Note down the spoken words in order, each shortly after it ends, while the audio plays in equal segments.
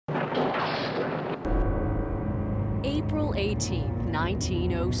April 18,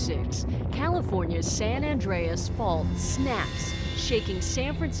 1906, California's San Andreas Fault snaps, shaking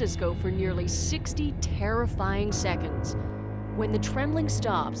San Francisco for nearly 60 terrifying seconds. When the trembling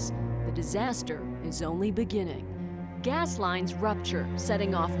stops, the disaster is only beginning. Gas lines rupture,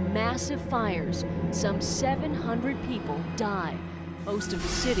 setting off massive fires. Some 700 people die. Most of the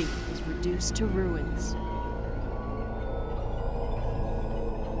city is reduced to ruins.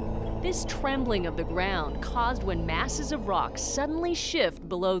 This trembling of the ground, caused when masses of rock suddenly shift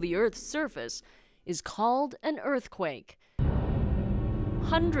below the Earth's surface, is called an earthquake.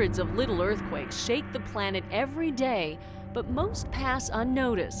 Hundreds of little earthquakes shake the planet every day, but most pass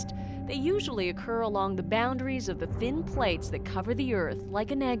unnoticed. They usually occur along the boundaries of the thin plates that cover the Earth like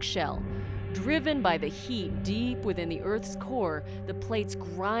an eggshell. Driven by the heat deep within the Earth's core, the plates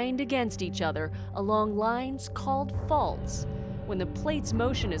grind against each other along lines called faults. When the plate's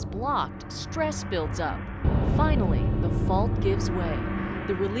motion is blocked, stress builds up. Finally, the fault gives way.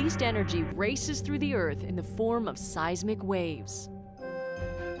 The released energy races through the Earth in the form of seismic waves.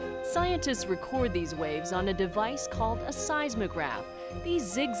 Scientists record these waves on a device called a seismograph. These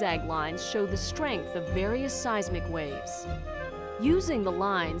zigzag lines show the strength of various seismic waves. Using the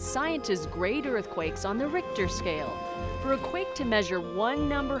lines, scientists grade earthquakes on the Richter scale. For a quake to measure one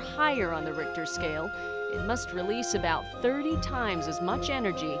number higher on the Richter scale, it must release about 30 times as much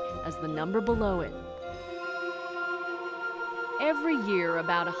energy as the number below it. Every year,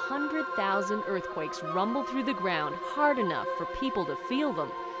 about 100,000 earthquakes rumble through the ground hard enough for people to feel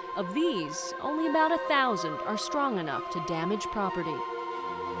them. Of these, only about 1,000 are strong enough to damage property.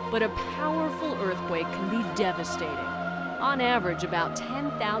 But a powerful earthquake can be devastating. On average, about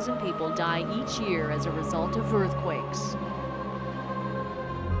 10,000 people die each year as a result of earthquakes.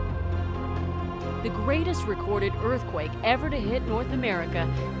 The greatest recorded earthquake ever to hit North America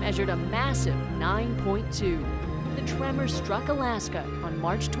measured a massive 9.2. The tremor struck Alaska on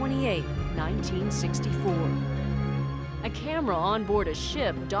March 28, 1964. A camera on board a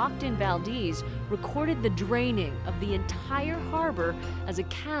ship docked in Valdez recorded the draining of the entire harbor as a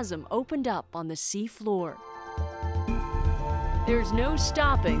chasm opened up on the sea floor. There's no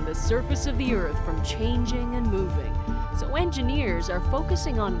stopping the surface of the Earth from changing and moving, so engineers are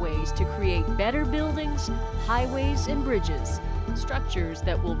focusing on ways to create better buildings, highways, and bridges, structures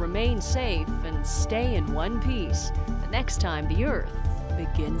that will remain safe and stay in one piece the next time the Earth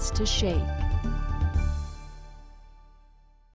begins to shake.